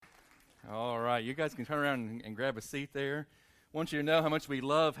All right, you guys can turn around and grab a seat there. I want you to know how much we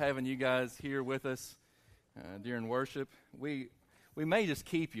love having you guys here with us during worship. We may just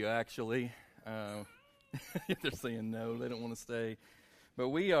keep you, actually. If they're saying no, they don't want to stay. But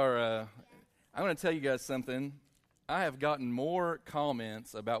we are, I'm going to tell you guys something. I have gotten more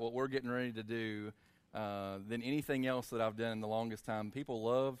comments about what we're getting ready to do than anything else that I've done in the longest time. People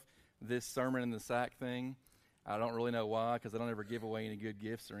love this sermon in the sack thing. I don't really know why, because I don't ever give away any good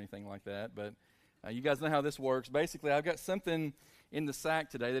gifts or anything like that. But you guys know how this works. Basically, I've got something in the sack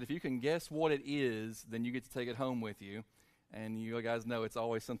today that if you can guess what it is, then you get to take it home with you. And you guys know it's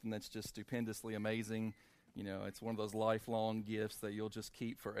always something that's just stupendously amazing. You know, it's one of those lifelong gifts that you'll just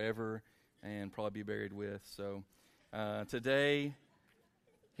keep forever and probably be buried with. So today,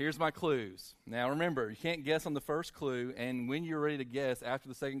 here's my clues. Now remember, you can't guess on the first clue, and when you're ready to guess, after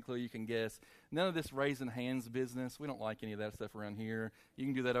the second clue, you can guess. None of this raising hands business. We don't like any of that stuff around here. You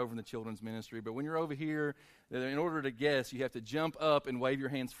can do that over in the children's ministry. But when you're over here, in order to guess, you have to jump up and wave your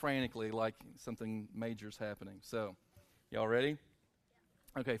hands frantically like something major's happening. So, y'all ready?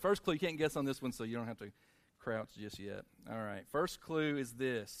 Okay, first clue, you can't guess on this one, so you don't have to crouch just yet. All right, first clue is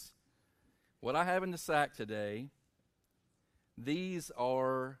this. What I have in the sack today, these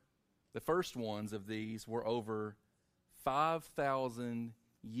are, the first ones of these were over 5,000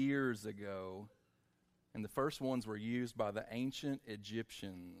 years ago, and the first ones were used by the ancient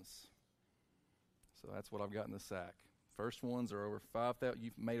Egyptians. So that's what I've got in the sack. First ones are over 5,000,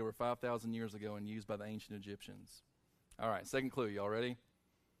 you've made over 5,000 years ago and used by the ancient Egyptians. All right, second clue, y'all ready?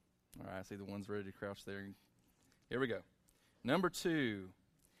 All right, I see the ones ready to crouch there. Here we go. Number 2.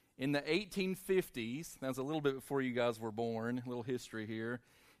 In the 1850s, that was a little bit before you guys were born, a little history here.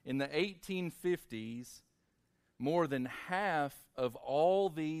 In the 1850s, more than half of all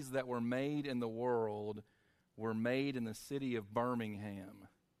these that were made in the world were made in the city of Birmingham.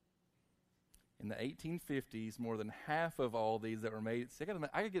 In the 1850s, more than half of all these that were made, see,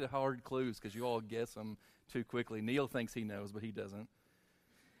 I could get hard clues because you all guess them too quickly. Neil thinks he knows, but he doesn't.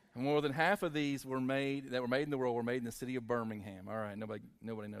 And more than half of these that were made in the world were made in the city of Birmingham. All right,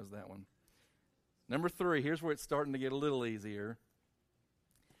 nobody knows that one. Number 3, here's where it's starting to get a little easier.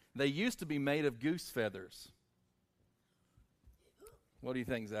 They used to be made of goose feathers. What do you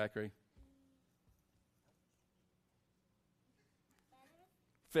think, Zachary?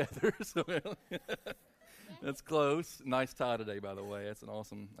 Feathers. That's close. Nice tie today, by the way. That's an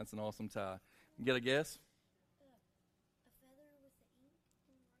awesome tie. You get a guess?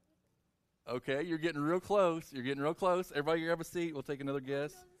 Okay, you're getting real close. Everybody grab a seat. We'll take another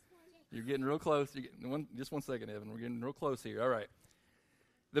guess. You're getting real close. Just 1 second, Evan. We're getting real close here. All right.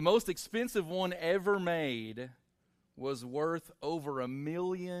 The most expensive one ever made was worth over $1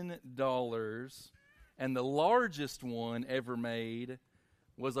 million, and the largest one ever made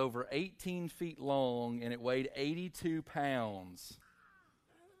was over 18 feet long, and it weighed 82 pounds.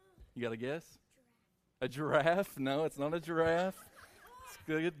 You got a guess? A giraffe? No, it's not a giraffe. It's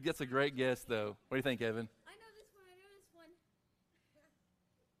good. That's a great guess, though. What do you think, Evan? I know this one.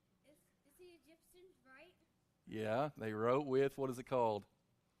 It's the Egyptians, right? Yeah, they wrote with, what is it called?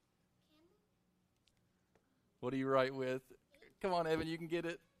 What do you write with? Come on, Evan, you can get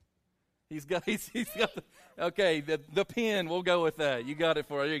it. He's got the, okay, the pen, we'll go with that. You got it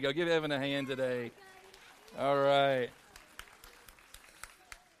for it. There you go. Give Evan a hand today. All right.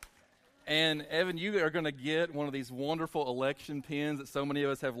 And Evan, you are going to get one of these wonderful election pens that so many of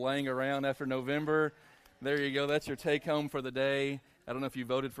us have laying around after November. There you go. That's your take home for the day. I don't know if you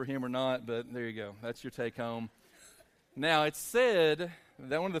voted for him or not, but there you go. That's your take home. Now, it's said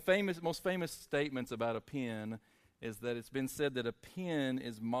that one of the most famous statements about a pen is that it's been said that a pen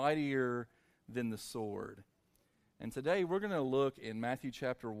is mightier than the sword. And today we're going to look in Matthew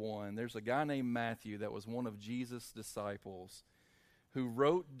chapter 1. There's a guy named Matthew that was one of Jesus' disciples who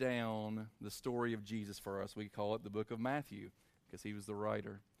wrote down the story of Jesus for us. We call it the book of Matthew because he was the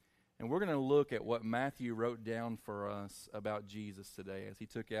writer. And we're going to look at what Matthew wrote down for us about Jesus today as he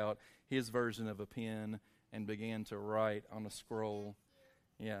took out his version of a pen and began to write on a scroll.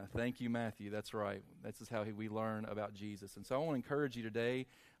 Yeah, thank you, Matthew. That's right. This is how we learn about Jesus. And so I want to encourage you today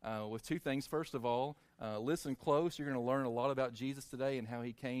with 2 things. First of all, listen close. You're going to learn a lot about Jesus today and how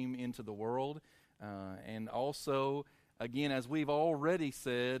he came into the world. And also, again, as we've already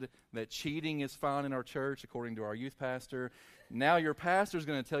said, that cheating is fine in our church, according to our youth pastor. Now your pastor is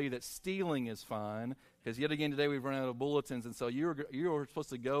going to tell you that stealing is fine, because yet again today we've run out of bulletins, and so you're supposed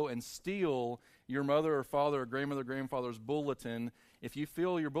to go and steal your mother or father or grandmother or grandfather's bulletin. If you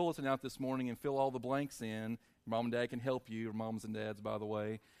fill your bulletin out this morning and fill all the blanks in, mom and dad can help you, or moms and dads, by the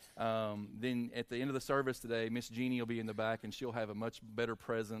way. Then at the end of the service today, Miss Jeannie will be in the back, and she'll have a much better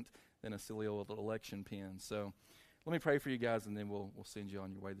present than a silly old election pin. So let me pray for you guys, and then we'll send you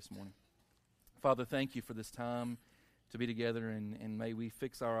on your way this morning. Father, thank you for this time to be together, and may we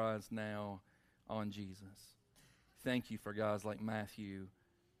fix our eyes now on Jesus. Thank you for guys like Matthew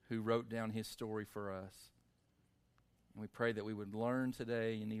who wrote down his story for us. And we pray that we would learn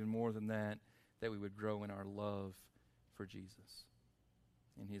today, and even more than that, that we would grow in our love for Jesus.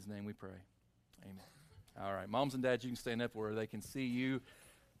 In his name we pray. Amen. All right, moms and dads, you can stand up where they can see you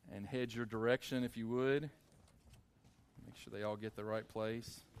and head your direction if you would. Make sure they all get the right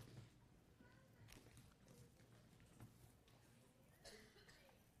place.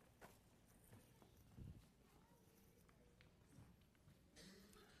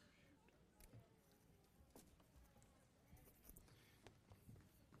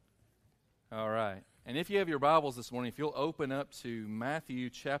 All right. And if you have your Bibles this morning, if you'll open up to Matthew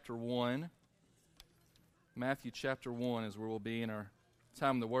chapter 1. Matthew chapter 1 is where we'll be in our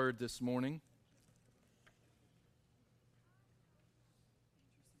time in the Word this morning.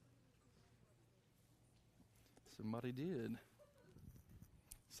 Somebody did.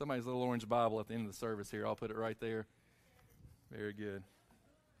 Somebody's little orange Bible at the end of the service here. I'll put it right there. Very good.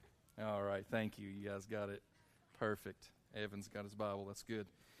 All right. Thank you. You guys got it. Perfect. Evan's got his Bible. That's good.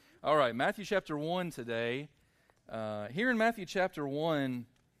 All right, Matthew chapter 1 today. Here in Matthew chapter 1,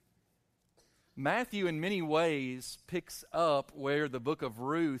 Matthew in many ways picks up where the book of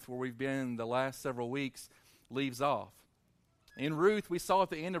Ruth, where we've been the last several weeks, leaves off. In Ruth, we saw at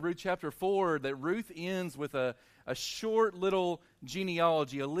the end of Ruth chapter 4 that Ruth ends with a short little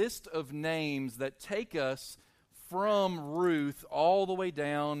genealogy, a list of names that take us from Ruth all the way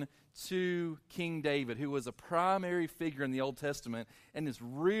down to King David, who was a primary figure in the Old Testament and is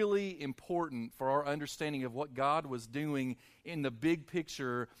really important for our understanding of what God was doing in the big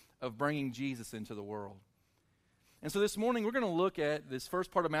picture of bringing Jesus into the world. And so this morning we're going to look at this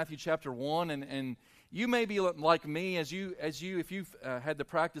first part of Matthew chapter 1, and you may be like me if you've had the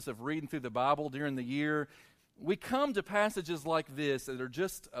practice of reading through the Bible during the year. We come to passages like this that are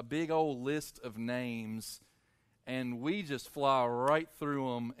just a big old list of names, and we just fly right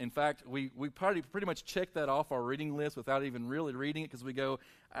through them. In fact, we pretty much check that off our reading list without even really reading it, because we go,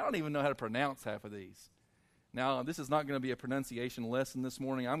 I don't even know how to pronounce half of these. Now, this is not going to be a pronunciation lesson this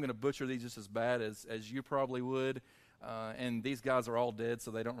morning. I'm going to butcher these just as bad as you probably would. And these guys are all dead,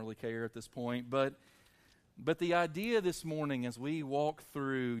 so they don't really care at this point. But the idea this morning as we walk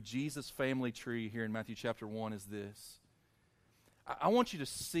through Jesus' family tree here in Matthew chapter 1 is this. I want you to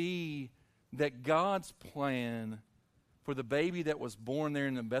see that God's plan for the baby that was born there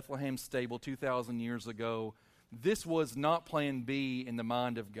in the Bethlehem stable 2,000 years ago, this was not plan B in the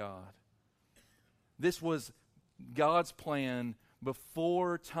mind of God. This was God's plan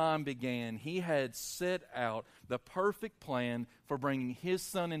before time began. He had set out the perfect plan for bringing His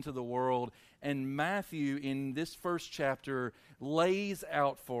Son into the world, and Matthew in this first chapter lays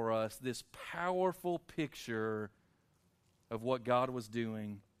out for us this powerful picture of what God was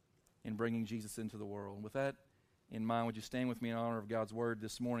doing in bringing Jesus into the world. With that in mind, would you stand with me in honor of God's Word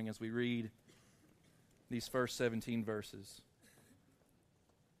this morning as we read these first 17 verses?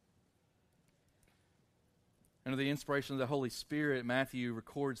 Under the inspiration of the Holy Spirit, Matthew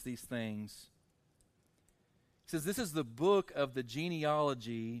records these things. He says, this is the book of the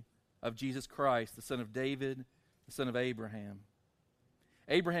genealogy of Jesus Christ, the son of David, the son of Abraham.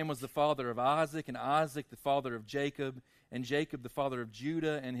 Abraham was the father of Isaac, and Isaac the father of Jacob, and Jacob the father of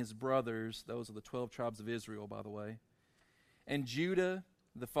Judah and his brothers. Those are the 12 tribes of Israel, by the way. And Judah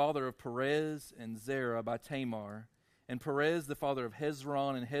the father of Perez and Zerah by Tamar, and Perez the father of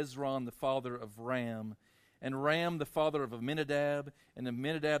Hezron, and Hezron the father of Ram, and Ram the father of Amminadab, and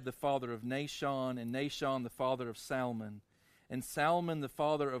Amminadab the father of Nahshon, and Nahshon the father of Salmon, and Salmon the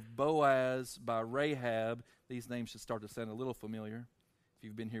father of Boaz by Rahab. These names should start to sound a little familiar if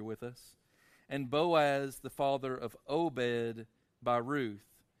you've been here with us. And Boaz the father of Obed by Ruth,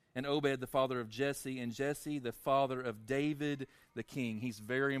 and Obed the father of Jesse, and Jesse the father of David the king. He's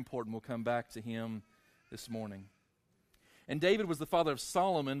very important. We'll come back to him this morning. And David was the father of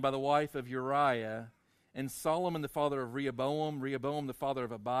Solomon by the wife of Uriah, and Solomon the father of Rehoboam, Rehoboam the father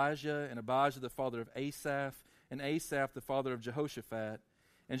of Abijah, and Abijah the father of Asaph, and Asaph the father of Jehoshaphat,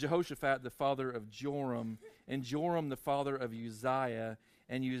 and Jehoshaphat the father of Joram, and Joram the father of Uzziah,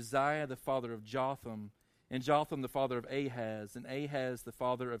 and Uzziah the father of Jotham, and Jotham the father of Ahaz, and Ahaz the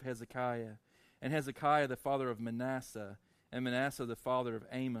father of Hezekiah, and Hezekiah the father of Manasseh, and Manasseh the father of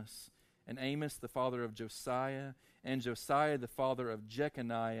Amos, and Amos the father of Josiah, and Josiah the father of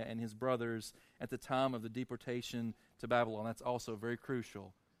Jeconiah and his brothers at the time of the deportation to Babylon. That's also very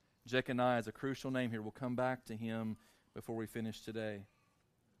crucial. Jeconiah is a crucial name here. We'll come back to him before we finish today.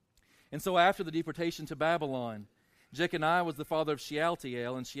 And so after the deportation to Babylon, Jeconiah was the father of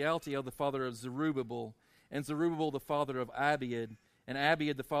Shealtiel, and Shealtiel the father of Zerubbabel, and Zerubbabel the father of Abiad, and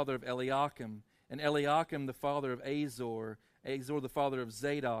Abiad the father of Eliakim, and Eliakim the father of Azor, Azor the father of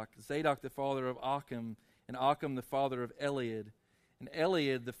Zadok, Zadok the father of Achim, and Achim the father of Eliad, and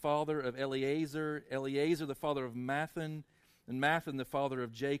Eliad the father of Eleazar, Eleazar the father of Mathan, and Mathan the father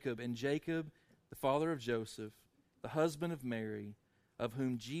of Jacob, and Jacob the father of Joseph, the husband of Mary, of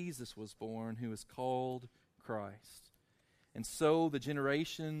whom Jesus was born, who is called Christ. And so the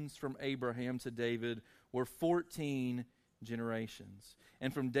generations from Abraham to David were 14 generations.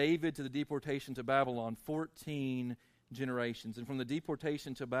 And from David to the deportation to Babylon, 14 generations. And from the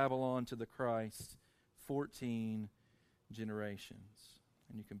deportation to Babylon to the Christ, 14 generations.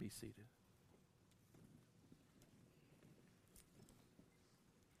 And you can be seated.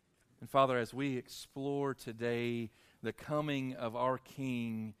 And Father, as we explore today the coming of our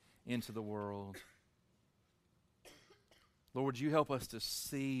King into the world, Lord, would you help us to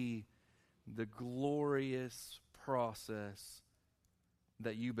see the glorious process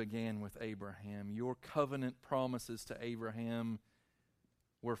that you began with Abraham. Your covenant promises to Abraham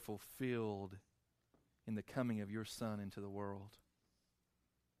were fulfilled in the coming of your Son into the world.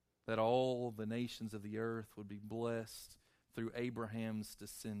 That all the nations of the earth would be blessed through Abraham's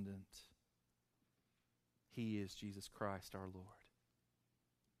descendant. He is Jesus Christ our Lord.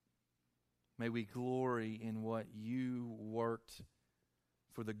 May we glory in what you worked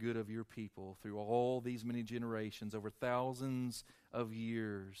for the good of your people through all these many generations, over thousands of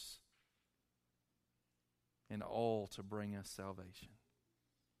years, and all to bring us salvation.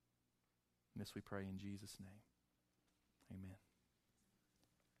 And this we pray in Jesus' name. Amen.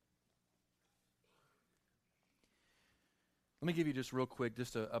 Let me give you just real quick,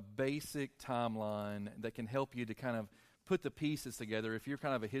 just a basic timeline that can help you to kind of put the pieces together. If you're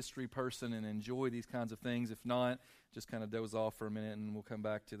kind of a history person and enjoy these kinds of things, if not, just kind of doze off for a minute and we'll come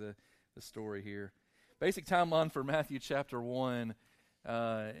back to the story here. Basic timeline for Matthew chapter 1.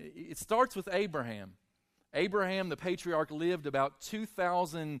 It starts with Abraham. Abraham, the patriarch, lived about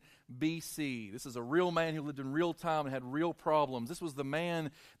 2000 BC. This is a real man who lived in real time and had real problems. This was the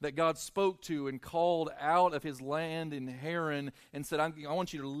man that God spoke to and called out of his land in Haran and said, I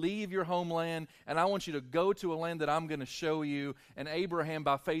want you to leave your homeland and I want you to go to a land that I'm going to show you. And Abraham,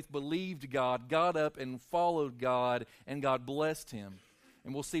 by faith, believed God, got up and followed God, and God blessed him.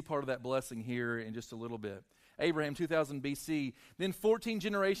 And we'll see part of that blessing here in just a little bit. Abraham, 2000 BC. Then 14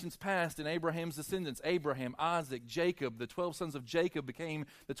 generations passed in Abraham's descendants. Abraham, Isaac, Jacob. The 12 sons of Jacob became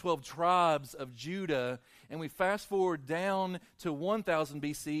the 12 tribes of Judah. And we fast forward down to 1000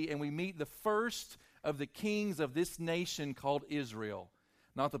 BC, and we meet the first of the kings of this nation called Israel.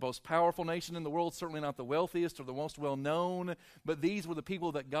 Not the most powerful nation in the world, certainly not the wealthiest or the most well-known, but these were the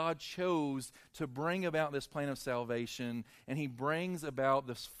people that God chose to bring about this plan of salvation, and he brings about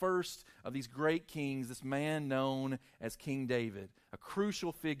this first of these great kings, this man known as King David, a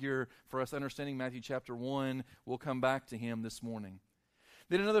crucial figure for us understanding Matthew chapter 1. We'll come back to him this morning.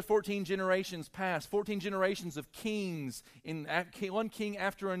 Then another 14 generations passed, 14 generations of kings, one king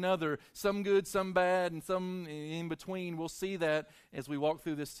after another, some good, some bad, and some in between. We'll see that as we walk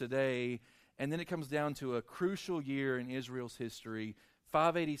through this today. And then it comes down to a crucial year in Israel's history,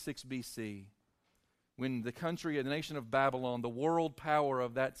 586 BC, when the country, the nation of Babylon, the world power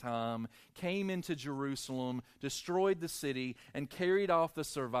of that time, came into Jerusalem, destroyed the city, and carried off the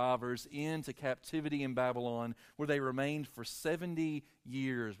survivors into captivity in Babylon, where they remained for 70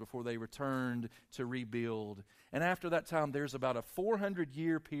 years before they returned to rebuild. And after that time, there's about a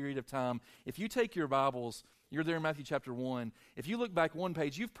 400-year period of time. If you take your Bibles, you're there in Matthew chapter 1. If you look back one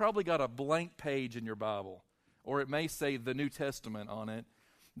page, you've probably got a blank page in your Bible, or it may say the New Testament on it.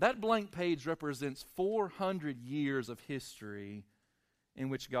 That blank page represents 400 years of history in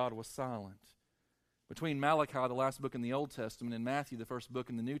which God was silent. Between Malachi, the last book in the Old Testament, and Matthew, the first book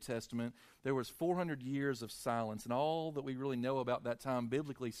in the New Testament, there was 400 years of silence. And all that we really know about that time,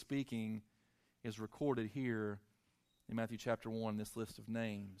 biblically speaking, is recorded here in Matthew chapter 1, this list of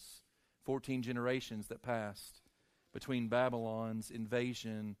names. 14 generations that passed between Babylon's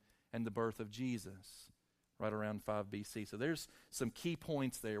invasion and the birth of Jesus, right around 5 BC. So there's some key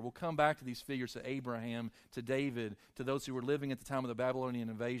points there. We'll come back to these figures, to Abraham, to David, to those who were living at the time of the Babylonian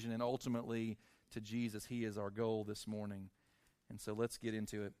invasion, and ultimately to Jesus. He is our goal this morning. And so let's get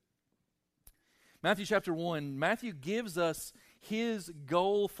into it. Matthew chapter 1, Matthew gives us his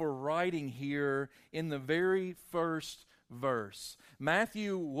goal for writing here in the very first verse.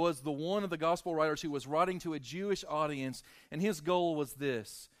 Matthew was the one of the gospel writers who was writing to a Jewish audience, and his goal was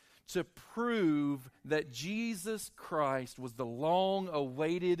this: to prove that Jesus Christ was the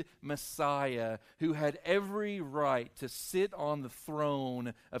long-awaited Messiah who had every right to sit on the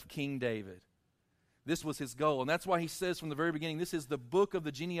throne of King David. This was his goal, and that's why he says from the very beginning, this is the book of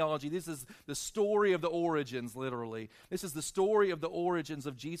the genealogy. This is the story of the origins, literally. This is the story of the origins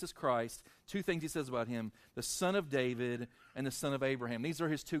of Jesus Christ. Two things he says about him, the son of David and the son of Abraham. These are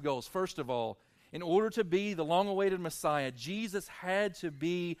his two goals. First of all, in order to be the long-awaited Messiah, Jesus had to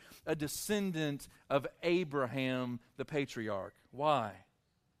be a descendant of Abraham, the patriarch. Why?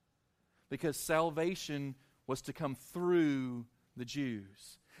 Because salvation was to come through the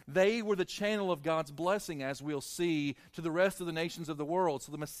Jews. They were the channel of God's blessing, as we'll see, to the rest of the nations of the world.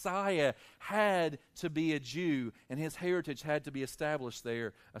 So the Messiah had to be a Jew, and his heritage had to be established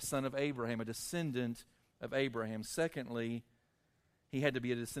there, a son of Abraham, a descendant of Abraham. Secondly, he had to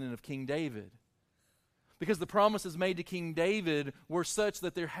be a descendant of King David, because the promises made to King David were such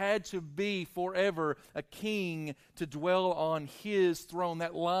that there had to be forever a king to dwell on his throne.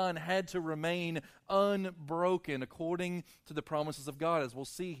 That line had to remain unbroken according to the promises of God, as we'll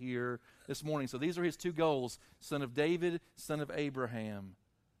see here this morning. So these are his two goals: son of David, son of Abraham.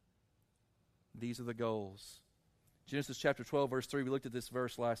 These are the goals. Genesis chapter 12, verse 3, we looked at this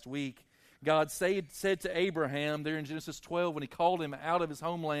verse last week. God said to Abraham there in Genesis 12, when he called him out of his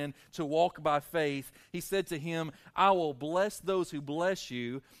homeland to walk by faith, he said to him, I will bless those who bless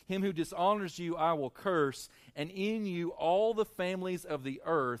you. Him who dishonors you I will curse, and in you all the families of the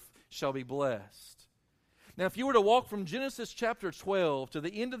earth shall be blessed. Now, if you were to walk from Genesis chapter 12 to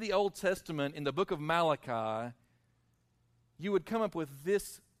the end of the Old Testament in the book of Malachi, you would come up with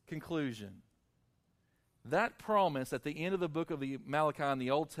this conclusion. That promise at the end of the book of the Malachi in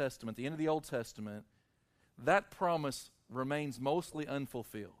the Old Testament, the end of the Old Testament, that promise remains mostly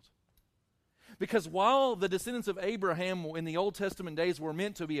unfulfilled. Because while the descendants of Abraham in the Old Testament days were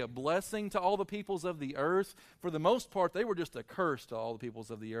meant to be a blessing to all the peoples of the earth, for the most part they were just a curse to all the peoples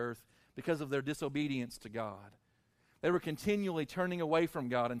of the earth because of their disobedience to God. They were continually turning away from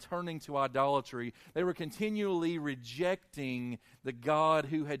God and turning to idolatry. They were continually rejecting the God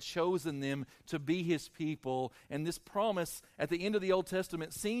who had chosen them to be his people. And this promise at the end of the Old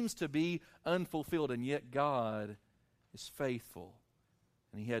Testament seems to be unfulfilled. And yet God is faithful,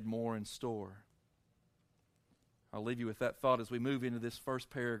 and he had more in store. I'll leave you with that thought as we move into this first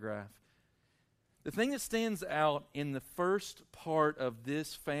paragraph. The thing that stands out in the first part of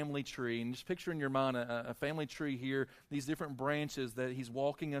this family tree, and just picture in your mind a family tree here, these different branches that he's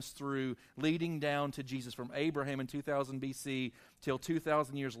walking us through, leading down to Jesus from Abraham in 2000 BC till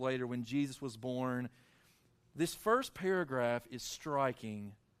 2,000 years later when Jesus was born. This first paragraph is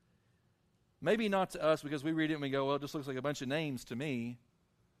striking. Maybe not to us because we read it and we go, well, it just looks like a bunch of names to me.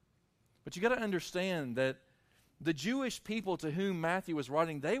 But you got to understand that the Jewish people to whom Matthew was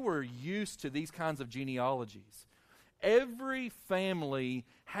writing, they were used to these kinds of genealogies. Every family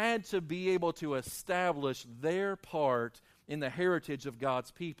had to be able to establish their part in the heritage of God's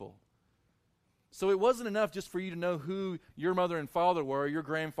people. So it wasn't enough just for you to know who your mother and father were, your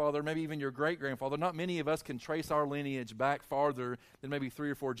grandfather, maybe even your great-grandfather. Not many of us can trace our lineage back farther than maybe 3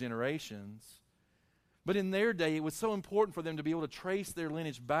 or 4 generations. But in their day, it was so important for them to be able to trace their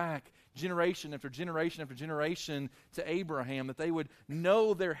lineage back generation after generation after generation to Abraham, that they would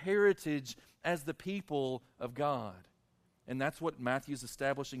know their heritage as the people of God. And that's what Matthew's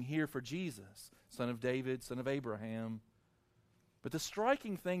establishing here for Jesus, son of David, son of Abraham. But the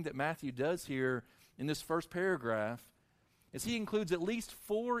striking thing that Matthew does here in this first paragraph is he includes at least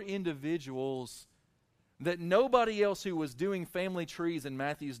 4 individuals that nobody else who was doing family trees in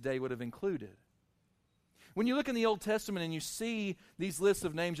Matthew's day would have included. When you look in the Old Testament and you see these lists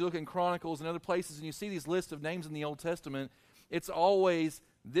of names, you look in Chronicles and other places and you see these lists of names in the Old Testament, it's always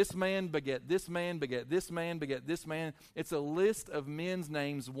this man beget, this man beget, this man beget, this man. It's a list of men's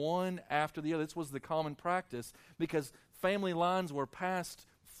names one after the other. This was the common practice because family lines were passed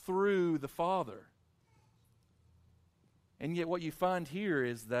through the father. And yet what you find here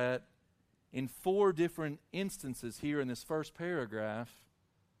is that in 4 different instances here in this first paragraph,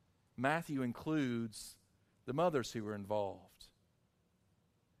 Matthew includes the mothers who were involved.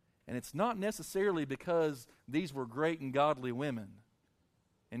 And it's not necessarily because these were great and godly women.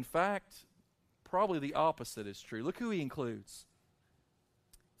 In fact, probably the opposite is true. Look who he includes.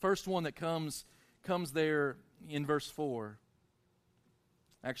 First one that comes there in verse 4.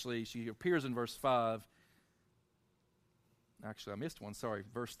 Actually, she appears in verse 5. Actually, I missed one. Sorry,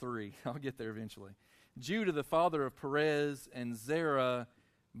 verse 3. I'll get there eventually. Judah, the father of Perez, and Zerah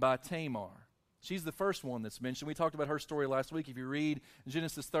by Tamar. She's the first one that's mentioned. We talked about her story last week. If you read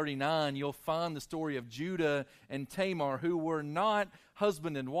Genesis 39, you'll find the story of Judah and Tamar, who were not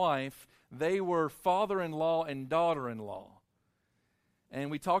husband and wife. They were father-in-law and daughter-in-law.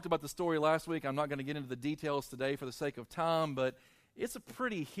 And we talked about the story last week. I'm not going to get into the details today for the sake of time, but it's a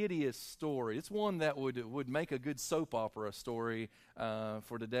pretty hideous story. It's one that would make a good soap opera story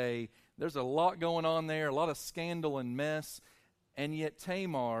for today. There's a lot going on there, a lot of scandal and mess. And yet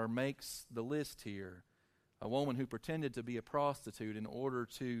Tamar makes the list here, a woman who pretended to be a prostitute in order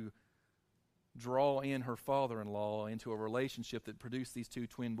to draw in her father-in-law into a relationship that produced these two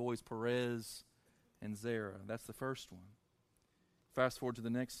twin boys, Perez and Zerah. That's the first one. Fast forward to the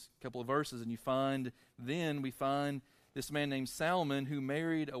next couple of verses, and we find this man named Salmon who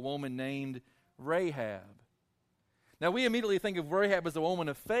married a woman named Rahab. Now, we immediately think of Rahab as a woman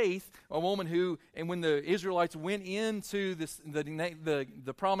of faith, a woman who, and when the Israelites went into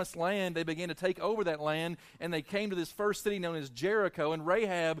the promised land, they began to take over that land, and they came to this first city known as Jericho, and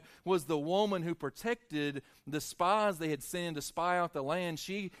Rahab was the woman who protected the spies they had sent to spy out the land.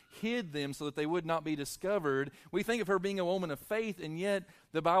 She hid them so that they would not be discovered. We think of her being a woman of faith, and yet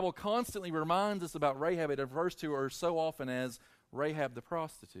the Bible constantly reminds us about Rahab. It refers to her so often as Rahab the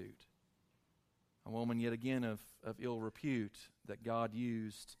prostitute. A woman, yet again, of ill repute that God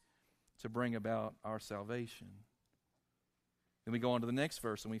used to bring about our salvation. Then we go on to the next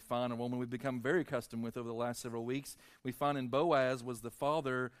verse, and we find a woman we've become very accustomed with over the last several weeks. We find in Boaz was the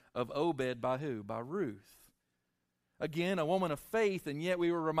father of Obed by who? By Ruth. Again, a woman of faith, and yet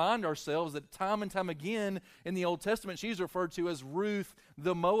we will remind ourselves that time and time again in the Old Testament, she's referred to as Ruth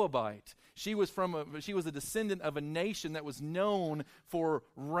the Moabite. She was a descendant of a nation that was known for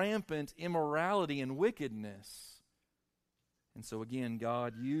rampant immorality and wickedness. And so again,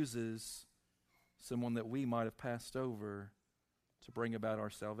 God uses someone that we might have passed over to bring about our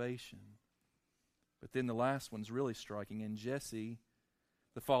salvation. But then the last one's really striking, and Jesse,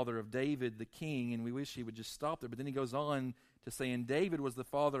 the father of David, the king, and we wish he would just stop there. But then he goes on to say, and David was the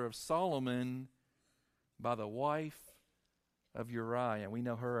father of Solomon by the wife of Uriah. We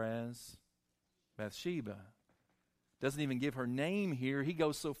know her as Bathsheba. Doesn't even give her name here. He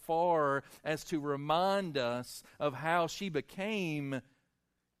goes so far as to remind us of how she came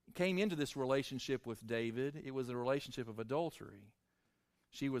into this relationship with David. It was a relationship of adultery.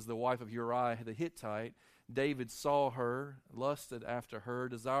 She was the wife of Uriah the Hittite. David saw her, lusted after her,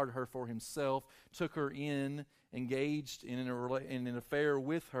 desired her for himself, took her in, engaged in an affair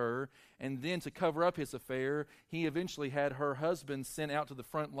with her, and then to cover up his affair, he eventually had her husband sent out to the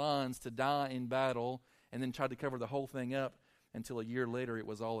front lines to die in battle, and then tried to cover the whole thing up until a year later it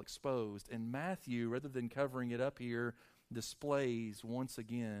was all exposed. And Matthew, rather than covering it up here, displays once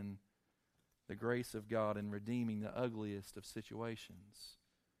again the grace of God in redeeming the ugliest of situations.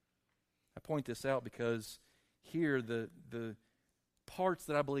 I point this out because here the parts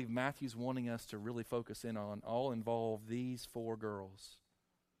that I believe Matthew's wanting us to really focus in on all involve these four girls.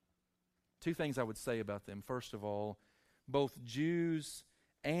 Two things I would say about them. First of all, both Jews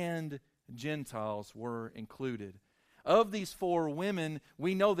and Gentiles were included. Of these four women,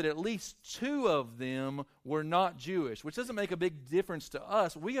 we know that at least two of them were not Jewish, which doesn't make a big difference to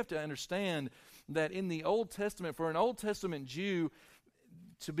us. We have to understand that in the Old Testament, for an Old Testament Jew,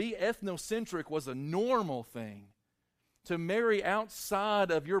 to be ethnocentric was a normal thing. To marry outside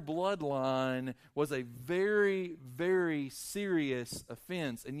of your bloodline was a very, very serious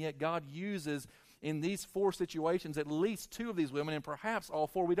offense. And yet God uses in these four situations at least two of these women, and perhaps all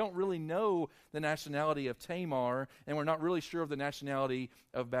four. We don't really know the nationality of Tamar, and we're not really sure of the nationality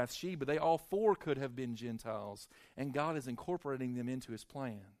of Bathsheba. They all four could have been Gentiles. And God is incorporating them into His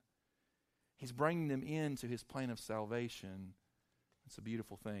plan. He's bringing them into His plan of salvation. It's a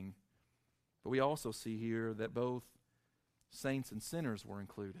beautiful thing. But we also see here that both saints and sinners were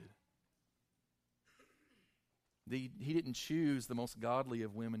included. He didn't choose the most godly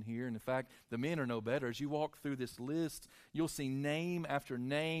of women here. And in fact, the men are no better. As you walk through this list, you'll see name after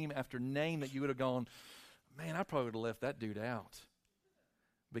name after name that you would have gone, man, I probably would have left that dude out.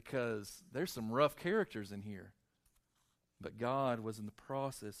 Because there's some rough characters in here. But God was in the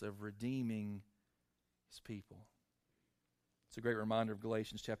process of redeeming His people. It's a great reminder of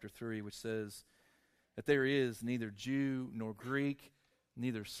Galatians chapter 3, which says that there is neither Jew nor Greek,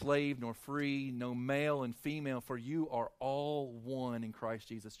 neither slave nor free, no male and female, for you are all one in Christ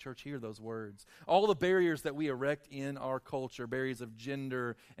Jesus. Church, hear those words. All the barriers that we erect in our culture, barriers of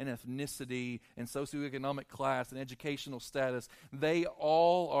gender and ethnicity and socioeconomic class and educational status, they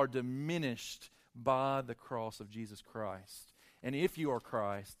all are diminished by the cross of Jesus Christ. And if you are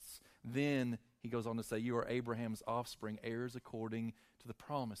Christ's, then he goes on to say, you are Abraham's offspring, heirs according to the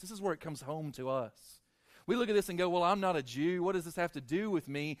promise. This is where it comes home to us. We look at this and go, well, I'm not a Jew. What does this have to do with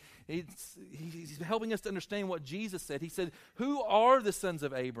me? He's helping us to understand what Jesus said. He said, who are the sons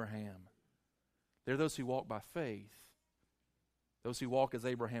of Abraham? They're those who walk by faith. Those who walk as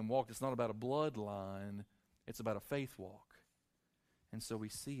Abraham walked. It's not about a bloodline. It's about a faith walk. And so we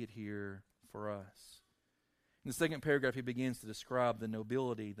see it here for us. In the second paragraph, he begins to describe the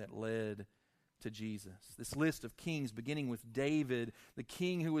nobility that led to Jesus. This list of kings, beginning with David, the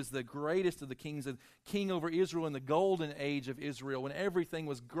king who was the greatest of the kings, the king over Israel in the golden age of Israel, when everything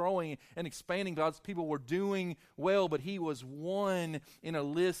was growing and expanding. God's people were doing well, but he was one in a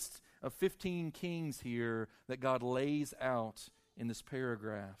list of 15 kings here that God lays out in this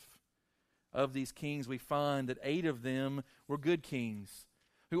paragraph. Of these kings, we find that 8 of them were good kings,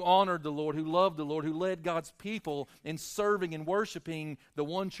 who honored the Lord, who loved the Lord, who led God's people in serving and worshiping the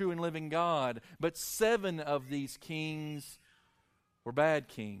one true and living God. But 7 of these kings were bad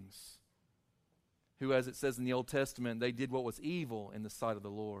kings, who, as it says in the Old Testament, they did what was evil in the sight of the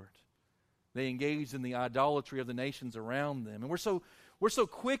Lord. They engaged in the idolatry of the nations around them. And we're so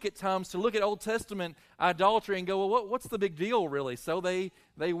quick at times to look at Old Testament idolatry and go, well, what's the big deal really? So they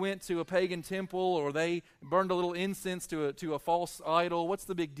went to a pagan temple, or they burned a little incense to a false idol. What's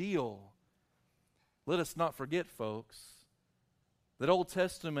the big deal? Let us not forget, folks, that Old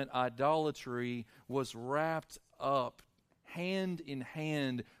Testament idolatry was wrapped up hand in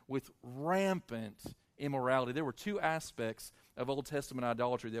hand with rampant immorality. There were 2 aspects of Old Testament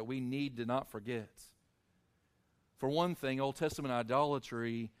idolatry that we need to not forget. For one thing, Old Testament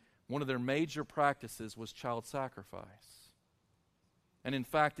idolatry, one of their major practices was child sacrifice. And in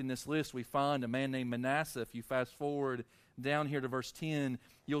fact, in this list, we find a man named Manasseh. If you fast forward down here to verse 10,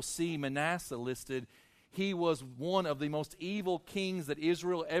 you'll see Manasseh listed. He was one of the most evil kings that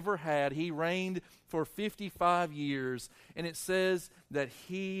Israel ever had. He reigned for 55 years, and it says that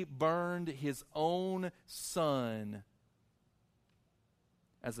he burned his own son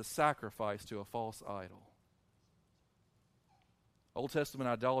as a sacrifice to a false idol. Old Testament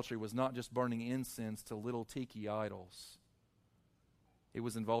idolatry was not just burning incense to little tiki idols. It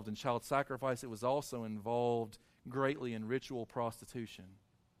was involved in child sacrifice. It was also involved greatly in ritual prostitution.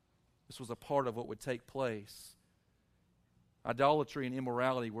 This was a part of what would take place. Idolatry and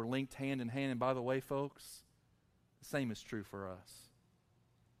immorality were linked hand in hand. And by the way, folks, the same is true for us.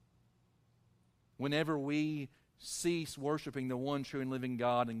 Whenever we cease worshiping the one true and living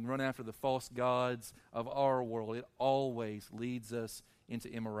God and run after the false gods of our world, it always leads us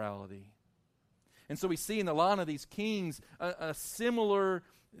into immorality. And so we see in the line of these kings a similar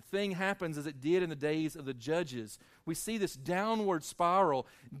thing happens as it did in the days of the judges. We see this downward spiral.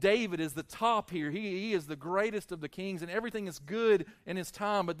 David is the top here. He is the greatest of the kings, and everything is good in his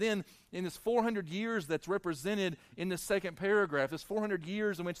time. But then in this 400 years that's represented in the second paragraph, this 400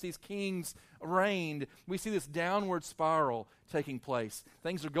 years in which these kings reigned, we see this downward spiral taking place.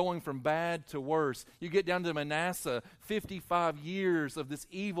 Things are going from bad to worse. You get down to Manasseh, 55 years of this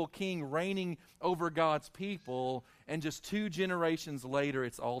evil king reigning over God's people, and just 2 generations later,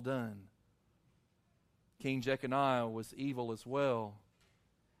 it's all done. King Jeconiah was evil as well.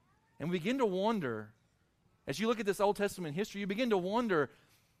 And we begin to wonder, as you look at this Old Testament history, you begin to wonder,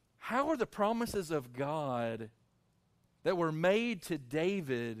 how are the promises of God that were made to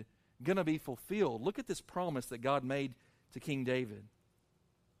David going to be fulfilled? Look at this promise that God made to King David.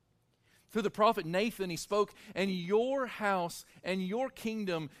 Through the prophet Nathan, he spoke, "And your house and your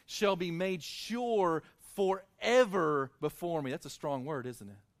kingdom shall be made sure forever before me." That's a strong word, isn't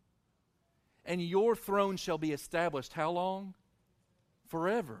it? "And your throne shall be established." How long?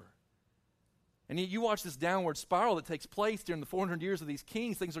 Forever. And you watch this downward spiral that takes place during the 400 years of these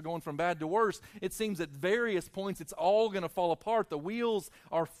kings. Things are going from bad to worse. It seems at various points it's all going to fall apart. The wheels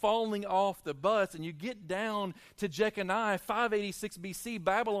are falling off the bus. And you get down to Jeconiah, 586 BC.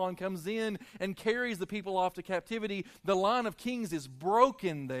 Babylon comes in and carries the people off to captivity. The line of kings is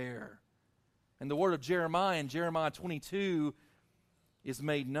broken there. And the word of Jeremiah in Jeremiah 22 is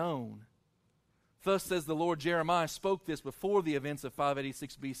made known. "Thus says the Lord," Jeremiah spoke this before the events of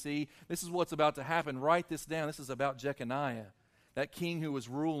 586 BC. This is what's about to happen. Write this down. This is about Jeconiah, that king who was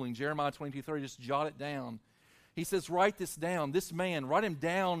ruling. Jeremiah 22:30, just jot it down. He says, write this down. This man, write him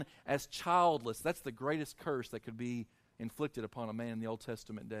down as childless. That's the greatest curse that could be inflicted upon a man in the Old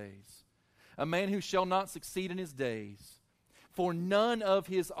Testament days. "A man who shall not succeed in his days. For none of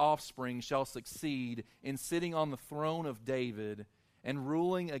his offspring shall succeed in sitting on the throne of David and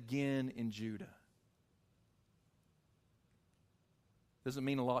ruling again in Judah." Doesn't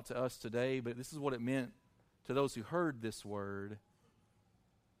mean a lot to us today, but this is what it meant to those who heard this word.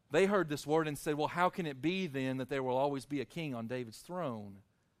 They heard this word and said, well, how can it be then that there will always be a king on David's throne?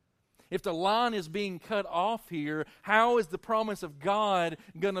 If the line is being cut off here, how is the promise of God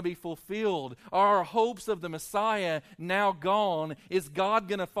going to be fulfilled? Are our hopes of the Messiah now gone? Is God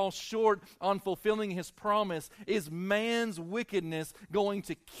going to fall short on fulfilling His promise? Is man's wickedness going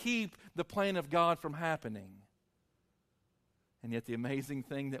to keep the plan of God from happening? And yet the amazing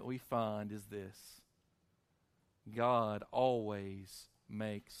thing that we find is this: God always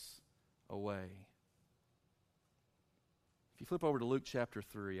makes a way. If you flip over to Luke chapter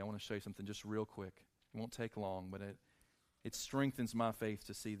 3, I want to show you something just real quick. It won't take long, but it strengthens my faith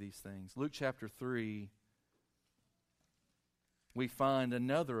to see these things. Luke chapter 3, we find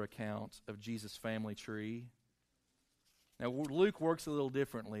another account of Jesus' family tree. Now, Luke works a little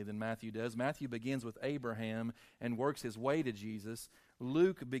differently than Matthew does. Matthew begins with Abraham and works his way to Jesus.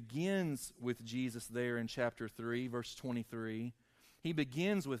 Luke begins with Jesus there in chapter 3, verse 23. He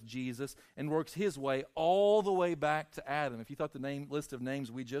begins with Jesus and works his way all the way back to Adam. If you thought the list of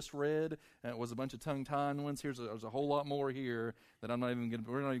names we just read was a bunch of tongue-tying ones, there's a whole lot more here that we're not even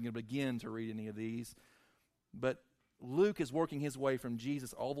going to begin to read any of these. But Luke is working his way from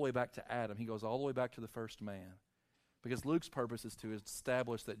Jesus all the way back to Adam. He goes all the way back to the first man, because Luke's purpose is to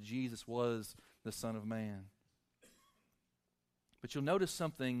establish that Jesus was the Son of Man. But you'll notice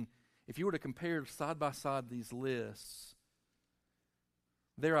something. If you were to compare side by side these lists,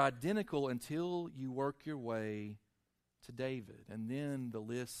 they're identical until you work your way to David. And then the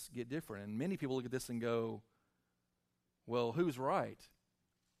lists get different. And many people look at this and go, well, who's right?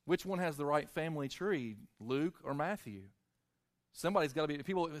 Which one has the right family tree, Luke or Matthew? Somebody's got to be,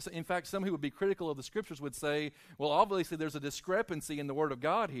 people, in fact, some who would be critical of the Scriptures would say, well, obviously there's a discrepancy in the Word of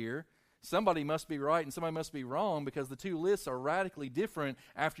God here. Somebody must be right and somebody must be wrong, because the two lists are radically different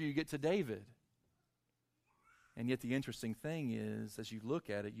after you get to David. And yet the interesting thing is, as you look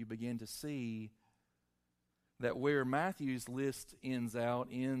at it, you begin to see that where Matthew's list ends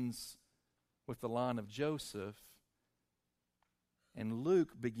with the line of Joseph, and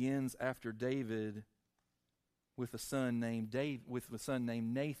Luke begins after David with a son named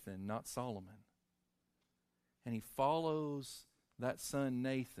Nathan, not Solomon. And he follows that son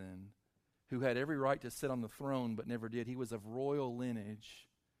Nathan, who had every right to sit on the throne but never did. He was of royal lineage,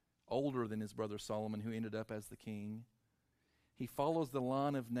 older than his brother Solomon, who ended up as the king. He follows the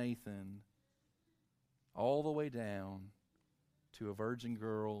line of Nathan all the way down to a virgin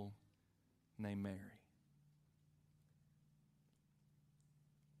girl named Mary.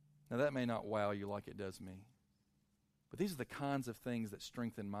 Now that may not wow you like it does me, but these are the kinds of things that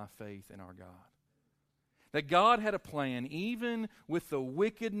strengthen my faith in our God. That God had a plan, even with the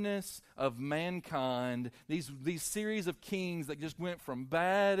wickedness of mankind, these series of kings that just went from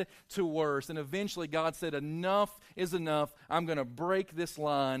bad to worse. And eventually God said, enough is enough. I'm going to break this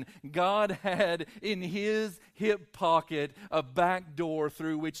line. God had in his hip pocket a back door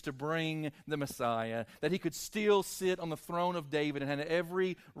through which to bring the Messiah. That he could still sit on the throne of David and had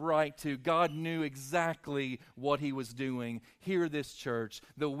every right to. God knew exactly what he was doing. Hear this, church.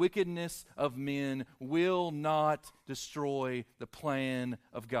 The wickedness of men will not destroy the plan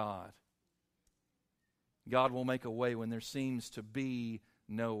of God. God will make a way when there seems to be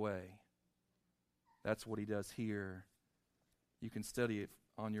no way. That's what he does here. You can study it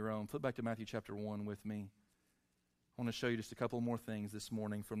on your own. Flip back to Matthew chapter 1 with me. I want to show you just a couple more things this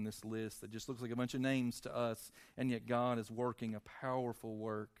morning from this list that just looks like a bunch of names to us, and yet God is working a powerful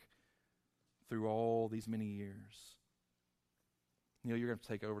work through all these many years. Neil, you're going to have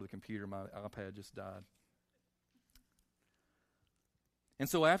to take over the computer. My iPad just died. And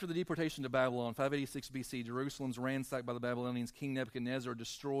so after the deportation to Babylon, 586 BC, Jerusalem's ransacked by the Babylonians. King Nebuchadnezzar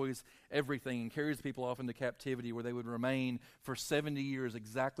destroys everything and carries the people off into captivity, where they would remain for 70 years,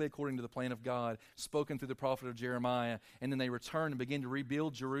 exactly according to the plan of God, spoken through the prophet of Jeremiah. And then they return and begin to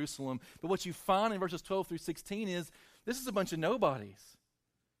rebuild Jerusalem. But what you find in verses 12 through 16 is, this is a bunch of nobodies.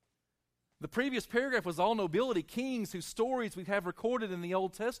 The previous paragraph was all nobility, kings whose stories we have recorded in the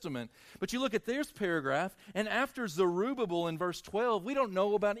Old Testament. But you look at this paragraph, and after Zerubbabel in verse 12, we don't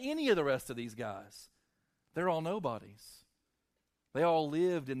know about any of the rest of these guys. They're all nobodies. They all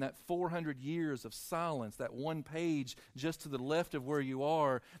lived in that 400 years of silence, that one page just to the left of where you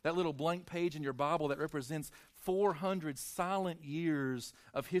are, that little blank page in your Bible that represents 400 silent years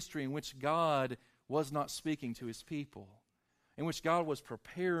of history in which God was not speaking to his people, in which God was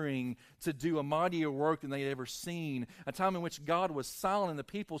preparing to do a mightier work than they had ever seen, a time in which God was silent and the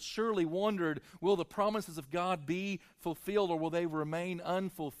people surely wondered, will the promises of God be fulfilled or will they remain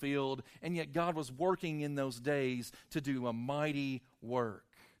unfulfilled? And yet God was working in those days to do a mighty work.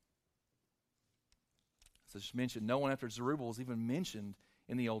 As I just mentioned, no one after Zerubbabel was even mentioned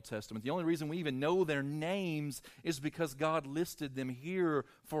in the Old Testament. The only reason we even know their names is because God listed them here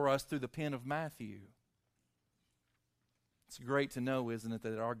for us through the pen of Matthew. It's great to know, isn't it,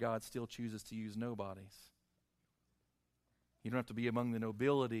 that our God still chooses to use nobodies. You don't have to be among the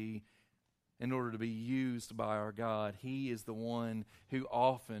nobility in order to be used by our God. He is the one who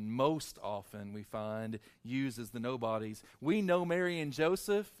often, most often, we find, uses the nobodies. We know Mary and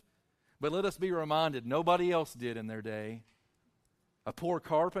Joseph, but let us be reminded, nobody else did in their day. A poor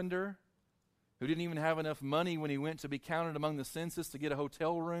carpenter who didn't even have enough money when he went to be counted among the census to get a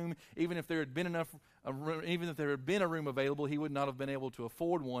hotel room. Even if there had been a room available, he would not have been able to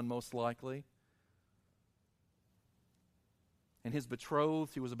afford one, most likely. And his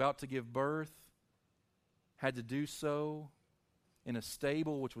betrothed, who was about to give birth, had to do so in a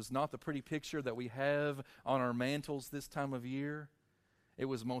stable, which was not the pretty picture that we have on our mantles this time of year. It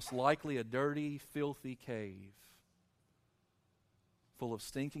was most likely a dirty, filthy cave full of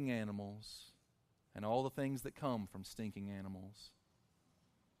stinking animals and all the things that come from stinking animals.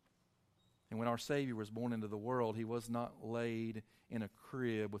 And when our Savior was born into the world, he was not laid in a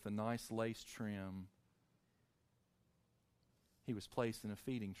crib with a nice lace trim. He was placed in a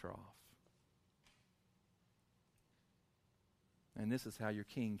feeding trough. And this is how your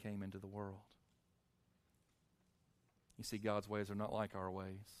King came into the world. You see, God's ways are not like our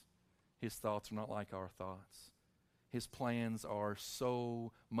ways. His thoughts are not like our thoughts. His plans are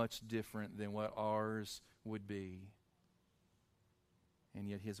so much different than what ours would be. And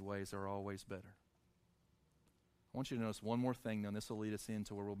yet his ways are always better. I want you to notice one more thing, though, and this will lead us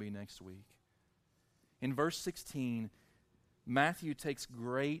into where we'll be next week. In verse 16, Matthew takes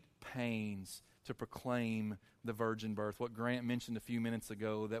great pains to proclaim the virgin birth. What Grant mentioned a few minutes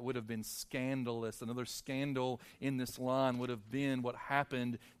ago, that would have been scandalous. Another scandal in this line would have been what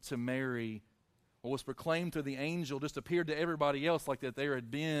happened to Mary. What was proclaimed to the angel just appeared to everybody else like that there had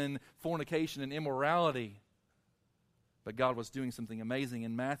been fornication and immorality. But God was doing something amazing,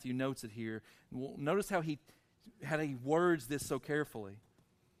 and Matthew notes it here. Notice how he words this so carefully.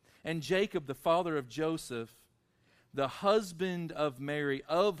 And Jacob, the father of Joseph, the husband of Mary,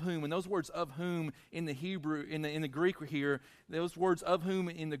 of whom, and those words "of whom" in the Hebrew, in the Greek here, those words "of whom"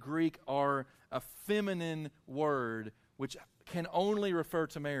 in the Greek are a feminine word which can only refer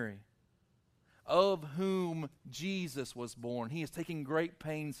to Mary. Of whom Jesus was born. He is taking great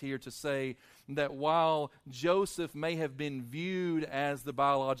pains here to say that while Joseph may have been viewed as the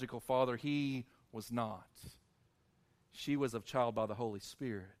biological father, he was not. She was of child by the Holy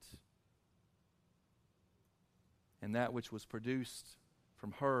Spirit. And that which was produced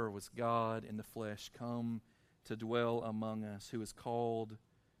from her was God in the flesh, come to dwell among us, who is called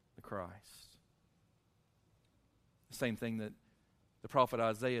the Christ. The same thing that the prophet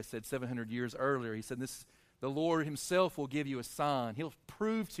Isaiah said 700 years earlier. He said, the Lord himself will give you a sign. He'll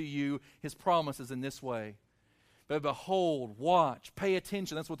prove to you his promises in this way. But behold, watch, pay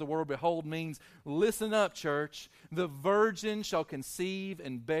attention. That's what the word behold means. Listen up, church. The virgin shall conceive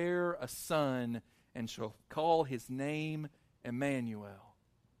and bear a son, and shall call his name Emmanuel,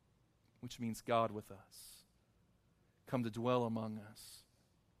 which means God with us, come to dwell among us.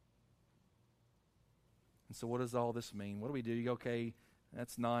 And so what does all this mean? What do we do? You go, okay,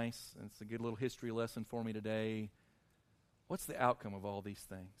 that's nice. It's a good little history lesson for me today. What's the outcome of all these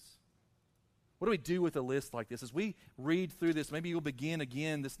things? What do we do with a list like this? As we read through this, maybe you'll begin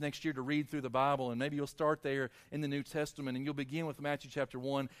again this next year to read through the Bible, and maybe you'll start there in the New Testament, and you'll begin with Matthew chapter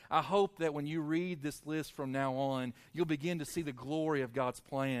 1. I hope that when you read this list from now on, you'll begin to see the glory of God's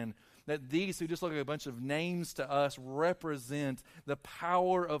plan. That these who just look like a bunch of names to us represent the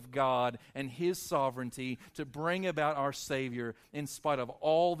power of God and his sovereignty to bring about our Savior in spite of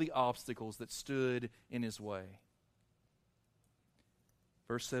all the obstacles that stood in his way.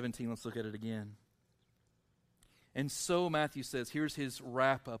 Verse 17, let's look at it again. And so, Matthew says, here's his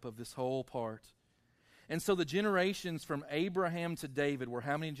wrap-up of this whole part. And so the generations from Abraham to David were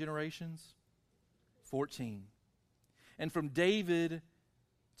how many generations? 14. And from David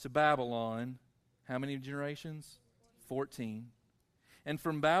to Babylon, how many generations? 14. And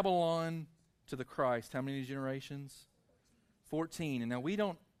from Babylon to the Christ, how many generations? 14. And now we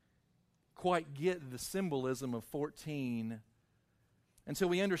don't quite get the symbolism of 14 until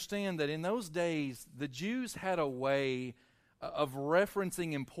we understand that in those days, the Jews had a way of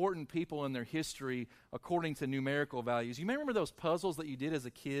referencing important people in their history according to numerical values. You may remember those puzzles that you did as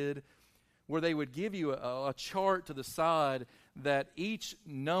a kid where they would give you a chart to the side that each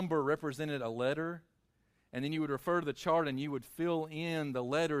number represented a letter, and then you would refer to the chart and you would fill in the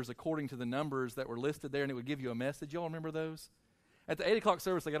letters according to the numbers that were listed there, and it would give you a message. Y'all remember those? At the 8 o'clock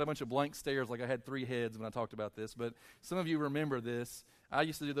service, I got a bunch of blank stares like I had 3 heads when I talked about this, but some of you remember this. I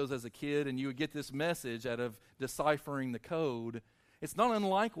used to do those as a kid, and you would get this message out of deciphering the code. It's not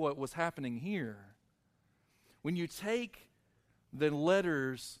unlike what was happening here. When you take the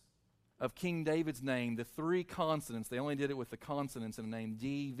letters of King David's name, the 3 consonants, they only did it with the consonants in the name,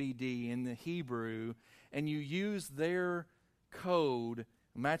 D, V, D, in the Hebrew, and you use their code,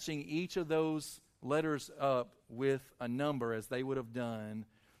 matching each of those letters up with a number as they would have done,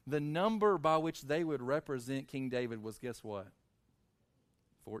 the number by which they would represent King David was, guess what?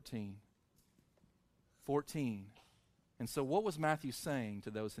 14. 14. And so what was Matthew saying to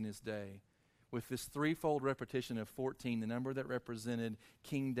those in his day? With this threefold repetition of 14, the number that represented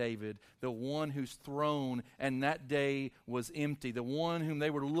King David, the one whose throne and that day was empty, the one whom they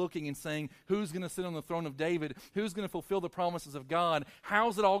were looking and saying, who's going to sit on the throne of David? Who's going to fulfill the promises of God?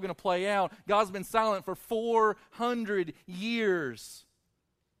 How's it all going to play out? God's been silent for 400 years.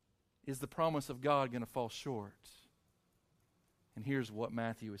 Is the promise of God going to fall short? And here's what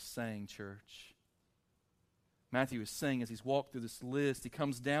Matthew is saying, church. Matthew is saying as he's walked through this list, he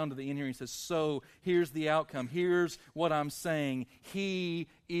comes down to the end here and he says, so here's the outcome. Here's what I'm saying. He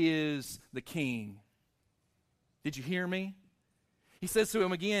is the king. Did you hear me? He says to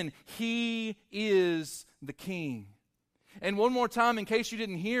him again, he is the king. And one more time, in case you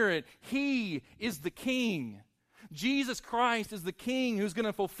didn't hear it, he is the king. Jesus Christ is the king who's going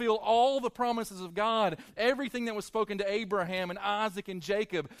to fulfill all the promises of God. Everything that was spoken to Abraham and Isaac and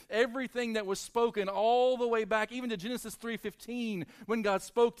Jacob, everything that was spoken all the way back, even to Genesis 3:15, when God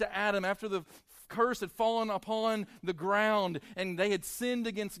spoke to Adam after the curse had fallen upon the ground and they had sinned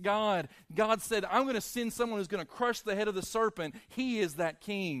against God. God said, I'm going to send someone who's going to crush the head of the serpent. He is that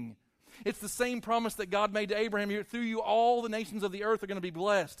king. It's the same promise that God made to Abraham. Through you, all the nations of the earth are going to be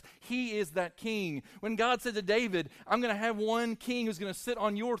blessed. He is that king. When God said to David, I'm going to have one king who's going to sit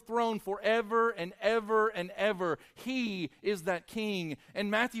on your throne forever and ever and ever. He is that king. And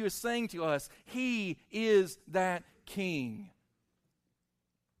Matthew is saying to us, he is that king.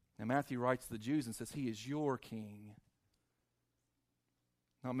 Now Matthew writes to the Jews and says, he is your king.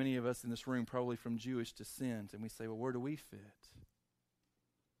 Not many of us in this room probably from Jewish descent. And we say, well, where do we fit?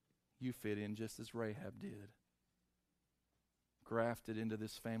 You fit in just as Rahab did. Grafted into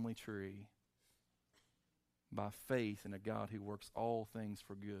this family tree by faith in a God who works all things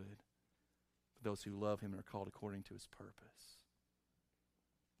for good for those who love him and are called according to his purpose.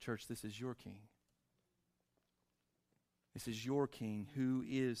 Church, this is your king. This is your king who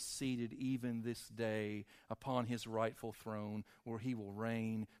is seated even this day upon his rightful throne where he will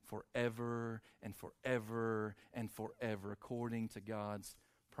reign forever and forever and forever according to God's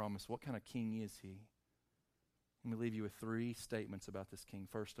promise. What kind of king is he? Let me leave you with 3 statements about this king.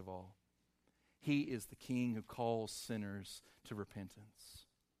 First of all, he is the king who calls sinners to repentance.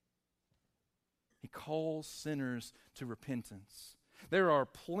 He calls sinners to repentance. There are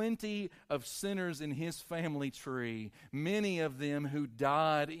plenty of sinners in his family tree, many of them who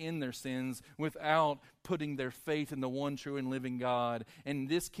died in their sins without putting their faith in the one true and living God. And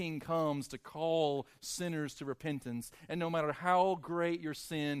this king comes to call sinners to repentance. And no matter how great your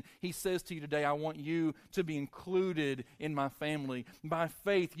sin, he says to you today, I want you to be included in my family. By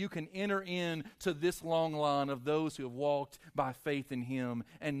faith, you can enter into this long line of those who have walked by faith in him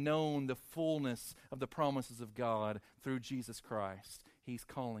and known the fullness of the promises of God through Jesus Christ. He's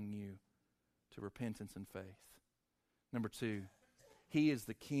calling you to repentance and faith. Number 2, he is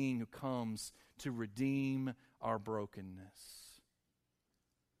the king who comes to redeem our brokenness.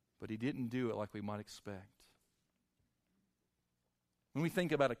 But he didn't do it like we might expect. When we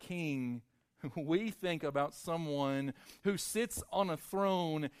think about a king, we think about someone who sits on a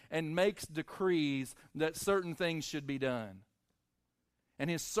throne and makes decrees that certain things should be done. And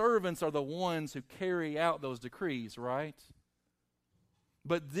his servants are the ones who carry out those decrees, right?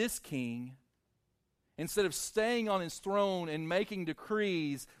 But this king, instead of staying on his throne and making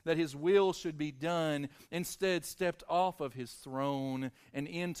decrees that his will should be done, instead stepped off of his throne and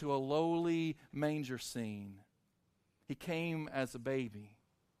into a lowly manger scene. He came as a baby,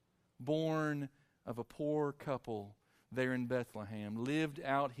 born of a poor couple there in Bethlehem, lived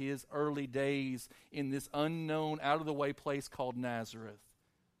out his early days in this unknown, out-of-the-way place called Nazareth.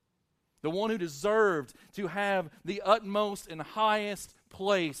 The one who deserved to have the utmost and highest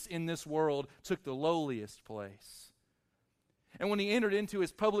place in this world took the lowliest place. And when he entered into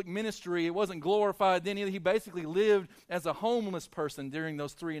his public ministry, it wasn't glorified then either. He basically lived as a homeless person during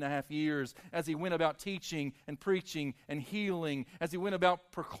those 3.5 years as he went about teaching and preaching and healing, as he went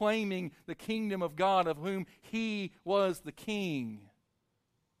about proclaiming the kingdom of God of whom he was the king.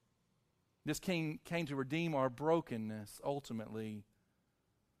 This king came to redeem our brokenness ultimately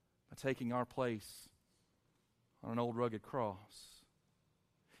by taking our place on an old rugged cross.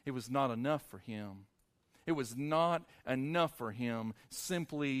 it was not enough for him. It was not enough for him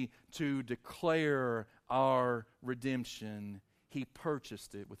simply to declare our redemption. He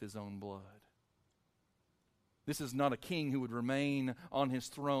purchased it with his own blood. This is not a king who would remain on his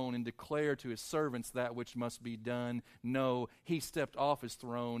throne and declare to his servants that which must be done. No, he stepped off his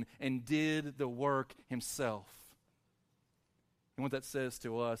throne and did the work himself. And what that says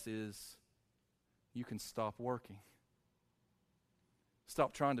to us is, you can stop working.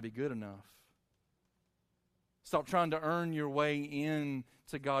 Stop trying to be good enough. Stop trying to earn your way in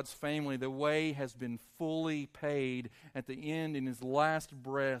to God's family. The way has been fully paid. At the end, in his last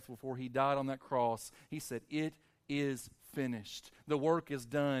breath before he died on that cross, he said, "It is finished." The work is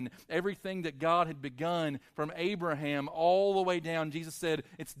done. Everything that God had begun from Abraham all the way down, Jesus said,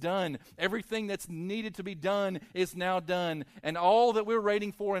 it's done. Everything that's needed to be done is now done. And all that we're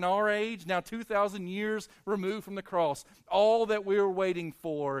waiting for in our age, now 2,000 years removed from the cross, all that we're waiting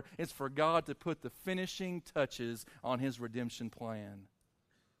for is for God to put the finishing touches on his redemption plan.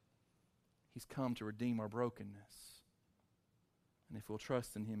 He's come to redeem our brokenness. And if we'll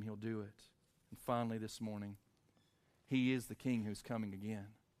trust in him, he'll do it. And finally this morning, he is the King who's coming again.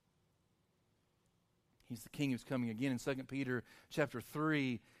 He's the King who's coming again. In 2 Peter chapter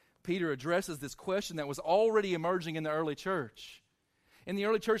 3, Peter addresses this question that was already emerging in the early church. In the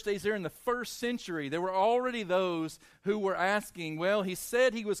early church days there in the first century, there were already those who were asking, well, he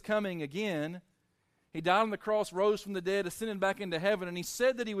said he was coming again. He died on the cross, rose from the dead, ascended back into heaven, and he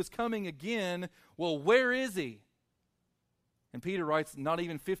said that he was coming again. Well, where is he? And Peter writes, not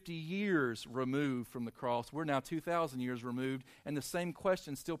even 50 years removed from the cross. We're now 2,000 years removed, and the same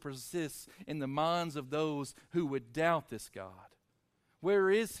question still persists in the minds of those who would doubt this God. Where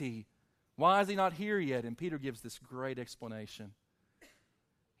is he? Why is he not here yet? And Peter gives this great explanation.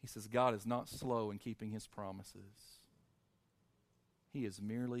 He says, God is not slow in keeping his promises. He is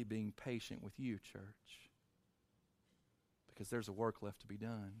merely being patient with you, church, because there's a work left to be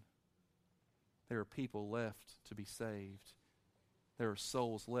done. There are people left to be saved. There are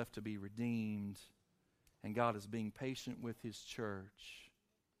souls left to be redeemed, and God is being patient with his church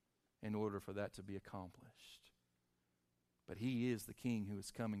in order for that to be accomplished. But he is the King who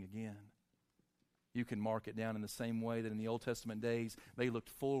is coming again. You can mark it down in the same way that in the Old Testament days, they looked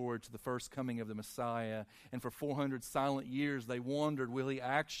forward to the first coming of the Messiah, and for 400 silent years they wondered, will he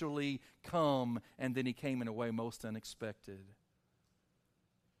actually come? And then he came in a way most unexpected.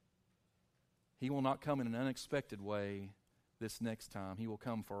 He will not come in an unexpected way this next time. He will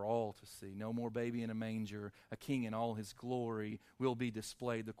come for all to see. No more baby in a manger. A king in all his glory will be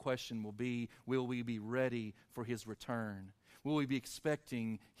displayed. The question will be, will we be ready for his return? Will we be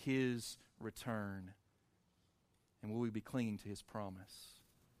expecting his return? And will we be clinging to his promise?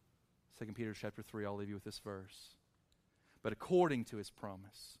 2 Peter chapter 3, I'll leave you with this verse. But according to his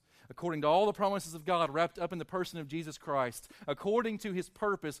promise, according to all the promises of God wrapped up in the person of Jesus Christ, according to his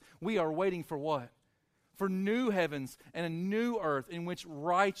purpose, we are waiting for what? For new heavens and a new earth in which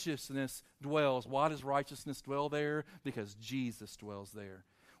righteousness dwells. Why does righteousness dwell there? Because Jesus dwells there.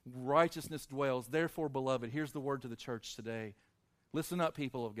 Righteousness dwells. Therefore, beloved, here's the word to the church today. Listen up,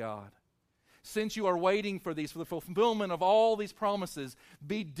 people of God. Since you are waiting for these, for the fulfillment of all these promises,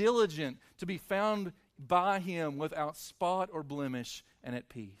 be diligent to be found by him without spot or blemish and at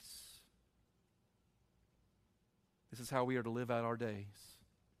peace. This is how we are to live out our days.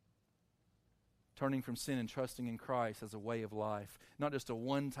 Turning from sin and trusting in Christ as a way of life. Not just a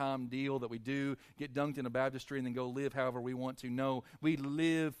one-time deal that we do, get dunked in a baptistry and then go live however we want to. No, we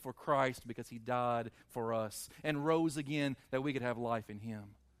live for Christ because he died for us and rose again that we could have life in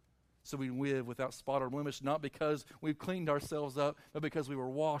him. So we live without spot or blemish, not because we've cleaned ourselves up, but because we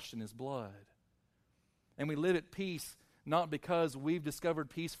were washed in his blood. And we live at peace, not because we've discovered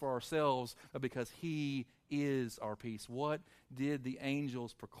peace for ourselves, but because he is our peace. What did the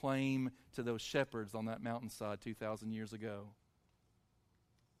angels proclaim to those shepherds on that mountainside 2,000 years ago?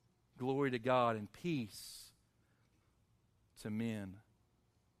 Glory to God and peace to men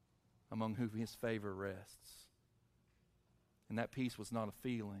among whom his favor rests. And that peace was not a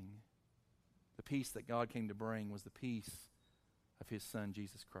feeling. The peace that God came to bring was the peace of his Son,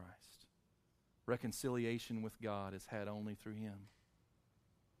 Jesus Christ. Reconciliation with God is had only through him.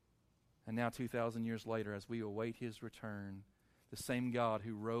 And now 2,000 years later, as we await his return, the same God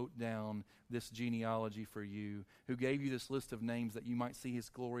who wrote down this genealogy for you, who gave you this list of names that you might see his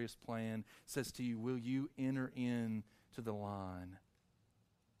glorious plan, says to you, will you enter in to the line?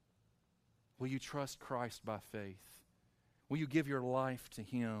 Will you trust Christ by faith? Will you give your life to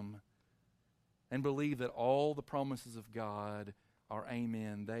him and believe that all the promises of God are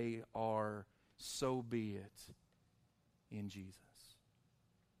amen? They are, so be it in Jesus.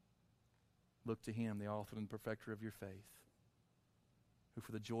 Look to Him, the author and perfecter of your faith, who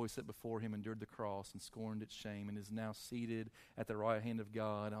for the joy set before Him endured the cross and scorned its shame, and is now seated at the right hand of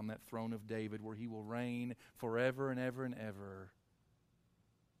God on that throne of David, where He will reign forever and ever and ever.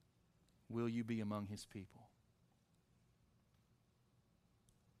 Will you be among His people?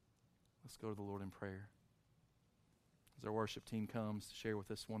 Let's go to the Lord in prayer. As our worship team comes to share with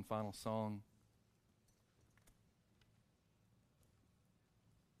us one final song,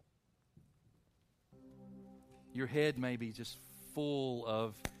 your head may be just full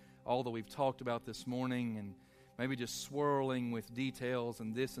of all that we've talked about this morning and maybe just swirling with details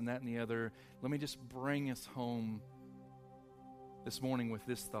and this and that and the other. Let me just bring us home this morning with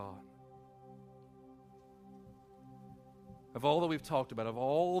this thought. Of all that we've talked about, of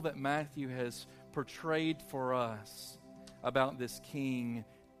all that Matthew has portrayed for us about this king,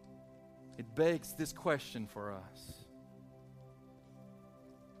 it begs this question for us.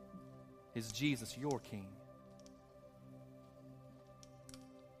 Is Jesus your king?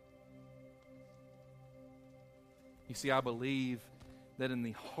 You see, I believe that in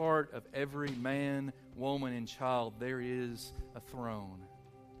the heart of every man, woman, and child, there is a throne.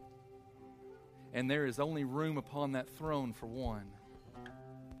 And there is only room upon that throne for one.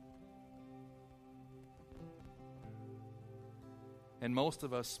 And most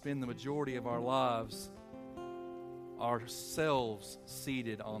of us spend the majority of our lives ourselves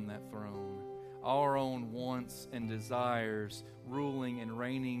seated on that throne. Our own wants and desires ruling and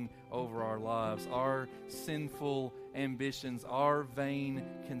reigning over our lives. Our sinful ambitions, our vain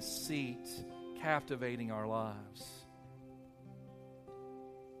conceit captivating our lives.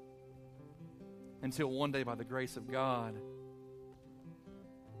 Until one day, by the grace of God,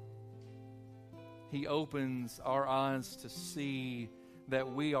 He opens our eyes to see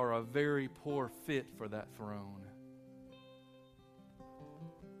that we are a very poor fit for that throne.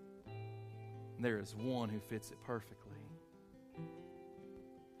 There is one who fits it perfectly.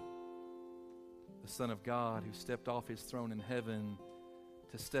 The Son of God who stepped off His throne in heaven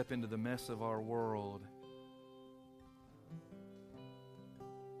to step into the mess of our world.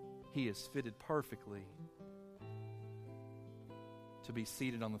 He is fitted perfectly to be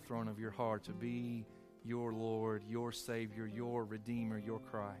seated on the throne of your heart, to be your Lord, your Savior, your Redeemer, your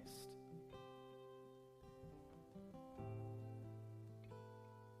Christ.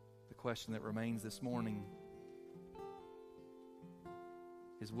 The question that remains this morning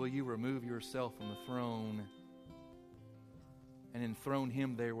is, will you remove yourself from the throne and enthrone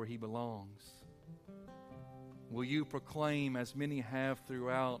Him there where He belongs? Will you proclaim, as many have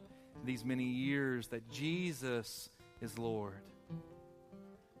throughout these many years, that Jesus is Lord?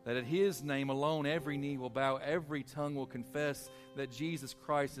 That at His name alone every knee will bow, every tongue will confess that Jesus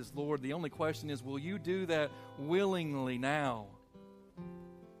Christ is Lord. The only question is, will you do that willingly now?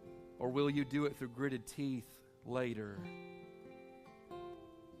 Or will you do it through gritted teeth later?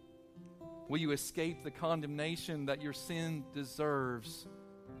 Will you escape the condemnation that your sin deserves?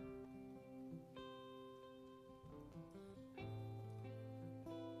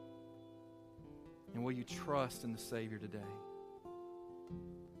 And will you trust in the Savior today?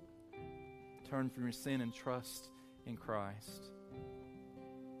 Turn from your sin and trust in Christ.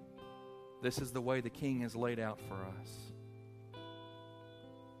 This is the way the King has laid out for us.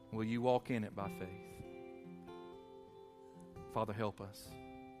 Will you walk in it by faith? Father, help us.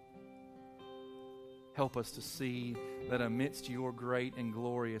 Help us to see that amidst your great and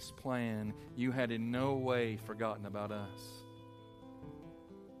glorious plan, you had in no way forgotten about us.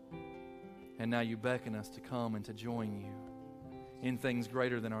 And now you beckon us to come and to join you in things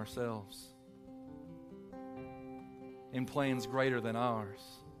greater than ourselves, in plans greater than ours,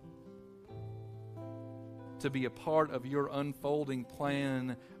 to be a part of your unfolding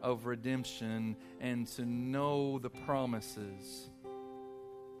plan of redemption and to know the promises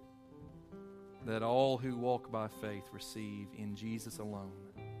that all who walk by faith receive in Jesus alone.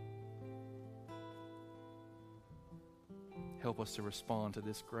 Help us to respond to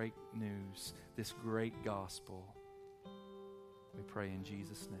this great news, this great gospel. We pray in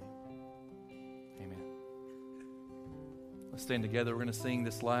Jesus' name. Amen. Let's stand together. We're going to sing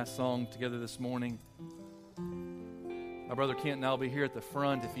this last song together this morning. My brother Kent and I will be here at the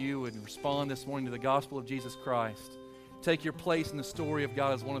front. If you would respond this morning to the gospel of Jesus Christ, take your place in the story of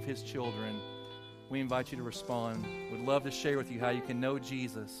God as one of His children, we invite you to respond. We'd love to share with you how you can know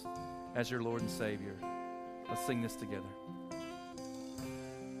Jesus as your Lord and Savior. Let's sing this together.